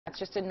It's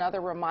just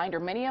another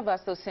reminder. Many of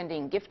us, though,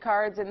 sending gift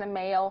cards in the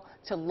mail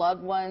to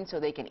loved ones so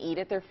they can eat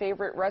at their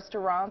favorite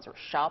restaurants or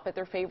shop at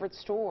their favorite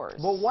stores.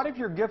 But what if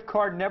your gift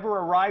card never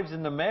arrives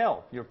in the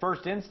mail? Your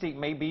first instinct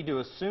may be to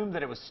assume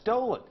that it was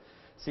stolen.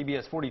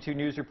 CBS 42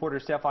 News reporter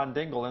Stefan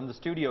Dingle in the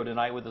studio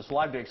tonight with us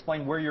live to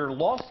explain where your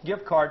lost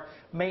gift card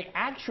may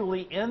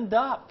actually end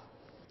up.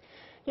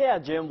 Yeah,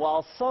 Jim,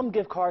 while some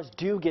gift cards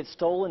do get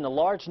stolen, a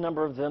large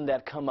number of them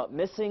that come up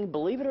missing,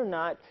 believe it or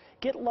not,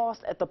 get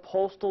lost at the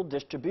Postal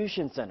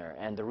Distribution Center.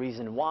 And the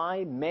reason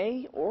why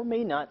may or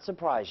may not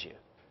surprise you.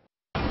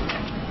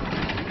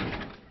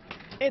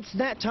 It's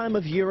that time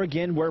of year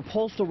again where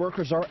postal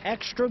workers are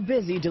extra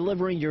busy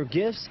delivering your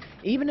gifts,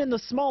 even in the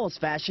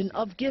smallest fashion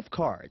of gift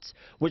cards,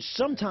 which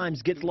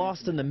sometimes get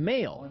lost in the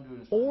mail.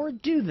 Or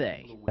do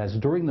they? As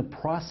during the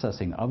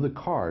processing of the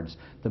cards,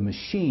 the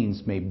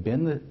machines may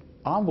bend the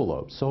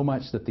envelope so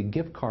much that the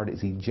gift card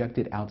is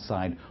ejected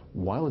outside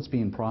while it's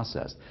being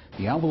processed.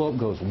 The envelope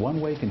goes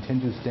one way,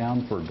 continues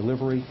down for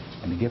delivery,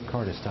 and the gift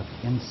card is stuck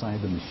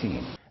inside the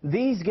machine.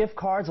 These gift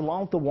cards,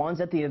 along with the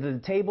ones at the end of the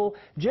table,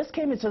 just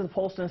came into the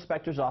postal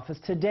inspector's office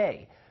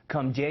today.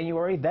 Come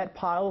January, that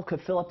pile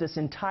could fill up this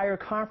entire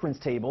conference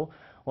table.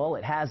 Well,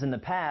 it has in the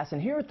past,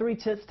 and here are 3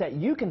 tips that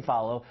you can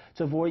follow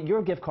to avoid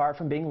your gift card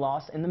from being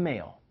lost in the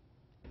mail.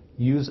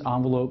 Use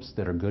envelopes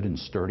that are good and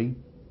sturdy,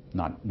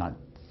 not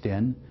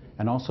thin,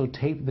 and also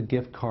tape the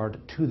gift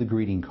card to the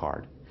greeting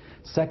card.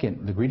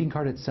 Second, the greeting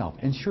card itself,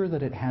 ensure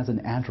that it has an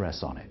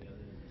address on it.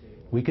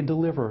 We can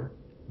deliver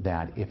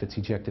that if it's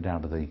ejected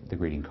out of the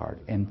greeting card.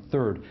 And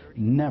third,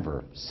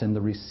 never send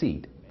the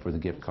receipt for the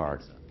gift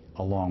card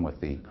along with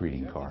the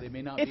greeting card.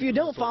 If you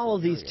don't follow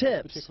these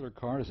tips, this particular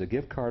card is a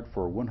gift card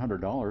for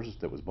 $100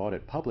 that was bought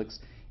at Publix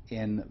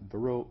in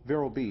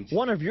Vero Beach.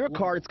 one of your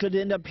cards could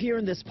end up here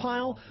in this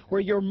pile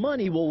where your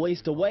money will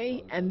waste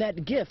away and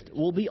that gift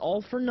will be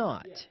all for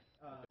naught.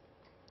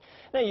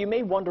 Now, you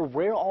may wonder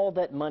where all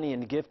that money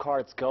and gift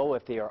cards go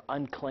if they are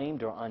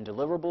unclaimed or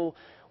undeliverable.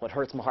 What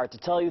hurts my heart to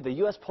tell you, the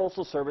U.S.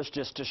 Postal Service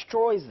just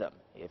destroys them.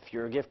 If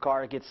your gift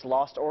card gets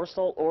lost or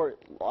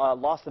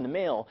lost in the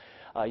mail,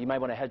 you might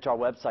want to head to our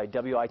website,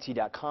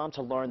 WIT.com,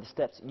 to learn the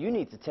steps you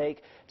need to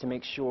take to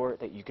make sure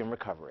that you can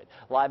recover it.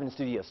 Live in the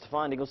studio,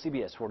 Stefan Dingle,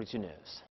 CBS 42 News.